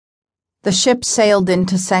The ship sailed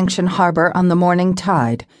into Sanction Harbor on the morning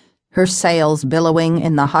tide, her sails billowing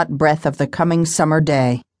in the hot breath of the coming summer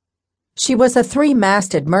day. She was a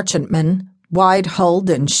three-masted merchantman, wide-hulled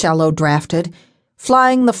and shallow-drafted,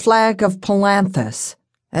 flying the flag of Palanthas,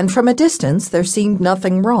 and from a distance there seemed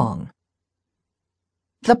nothing wrong.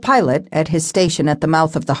 The pilot, at his station at the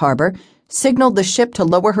mouth of the harbor, signaled the ship to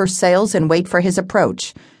lower her sails and wait for his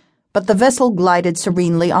approach, but the vessel glided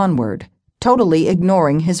serenely onward, totally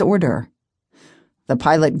ignoring his order. The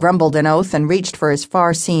pilot grumbled an oath and reached for his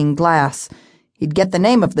far-seeing glass. He'd get the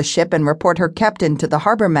name of the ship and report her captain to the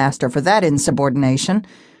harbor master for that insubordination.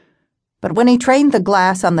 But when he trained the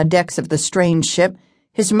glass on the decks of the strange ship,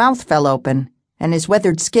 his mouth fell open, and his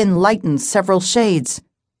weathered skin lightened several shades.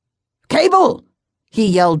 "Cable!" he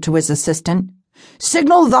yelled to his assistant.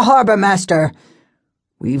 "Signal the harbor master!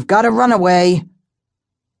 We've got a runaway!"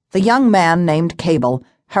 The young man named Cable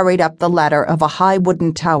hurried up the ladder of a high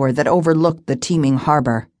wooden tower that overlooked the teeming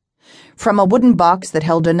harbor. From a wooden box that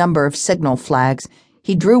held a number of signal flags,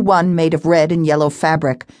 he drew one made of red and yellow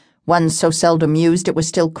fabric, one so seldom used it was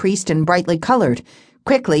still creased and brightly colored.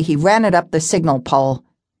 Quickly he ran it up the signal pole.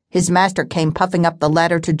 His master came puffing up the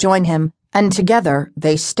ladder to join him, and together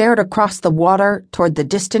they stared across the water toward the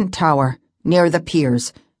distant tower, near the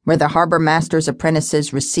piers, where the harbor master's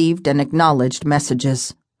apprentices received and acknowledged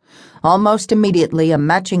messages. Almost immediately a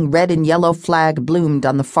matching red and yellow flag bloomed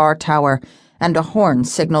on the far tower, and a horn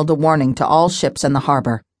signaled a warning to all ships in the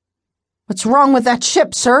harbor. "What's wrong with that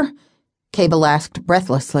ship, sir?" Cable asked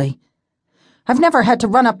breathlessly. "I've never had to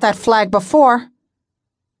run up that flag before."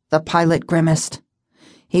 The pilot grimaced.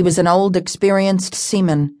 He was an old, experienced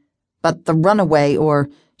seaman, but the runaway, or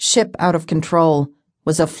ship out of control,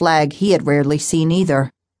 was a flag he had rarely seen either.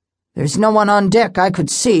 "There's no one on deck I could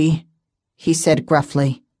see," he said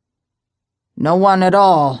gruffly. "No one at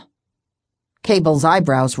all." Cable's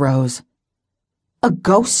eyebrows rose. "A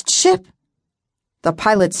ghost ship?" The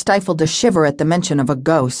pilot stifled a shiver at the mention of a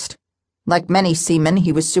ghost. Like many seamen,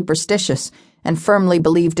 he was superstitious and firmly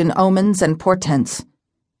believed in omens and portents.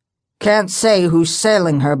 "Can't say who's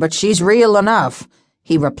sailing her, but she's real enough,"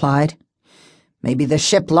 he replied. "Maybe the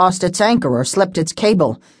ship lost its anchor or slipped its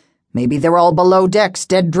cable. Maybe they're all below decks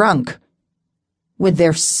dead drunk." "With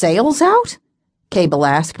their sails out?" Cable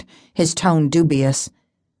asked, his tone dubious.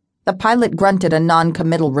 The pilot grunted a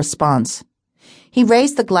non-committal response. He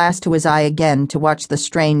raised the glass to his eye again to watch the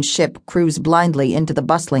strange ship cruise blindly into the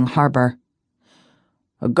bustling harbor.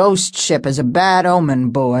 "A ghost ship is a bad omen,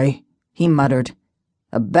 boy," he muttered.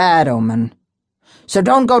 "A bad omen. So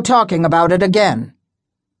don't go talking about it again."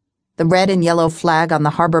 The red and yellow flag on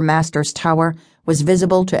the harbor master's tower was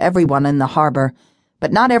visible to everyone in the harbor,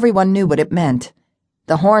 but not everyone knew what it meant.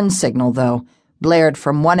 The horn signal, though, blared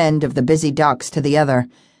from one end of the busy docks to the other,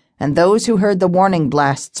 and those who heard the warning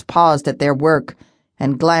blasts paused at their work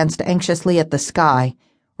and glanced anxiously at the sky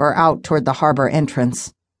or out toward the harbor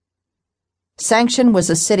entrance. Sanction was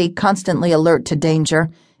a city constantly alert to danger,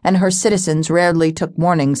 and her citizens rarely took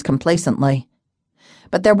warnings complacently.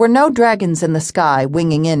 But there were no dragons in the sky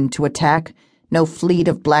winging in to attack, no fleet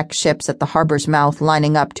of black ships at the harbor's mouth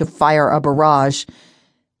lining up to fire a barrage.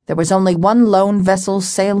 There was only one lone vessel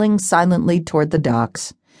sailing silently toward the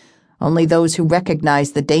docks. Only those who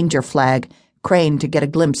recognized the danger flag craned to get a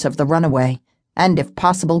glimpse of the runaway, and if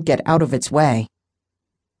possible get out of its way.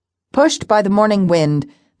 Pushed by the morning wind,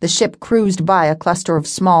 the ship cruised by a cluster of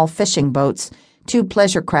small fishing boats, 2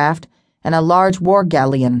 pleasure craft, and a large war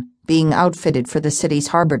galleon being outfitted for the city's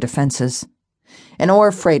harbor defenses. An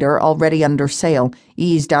ore freighter already under sail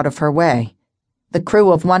eased out of her way. The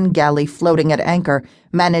crew of one galley floating at anchor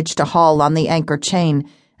managed to haul on the anchor chain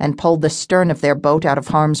and pulled the stern of their boat out of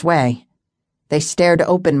harm's way. They stared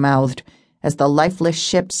open-mouthed as the lifeless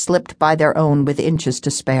ship slipped by their own with inches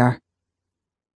to spare.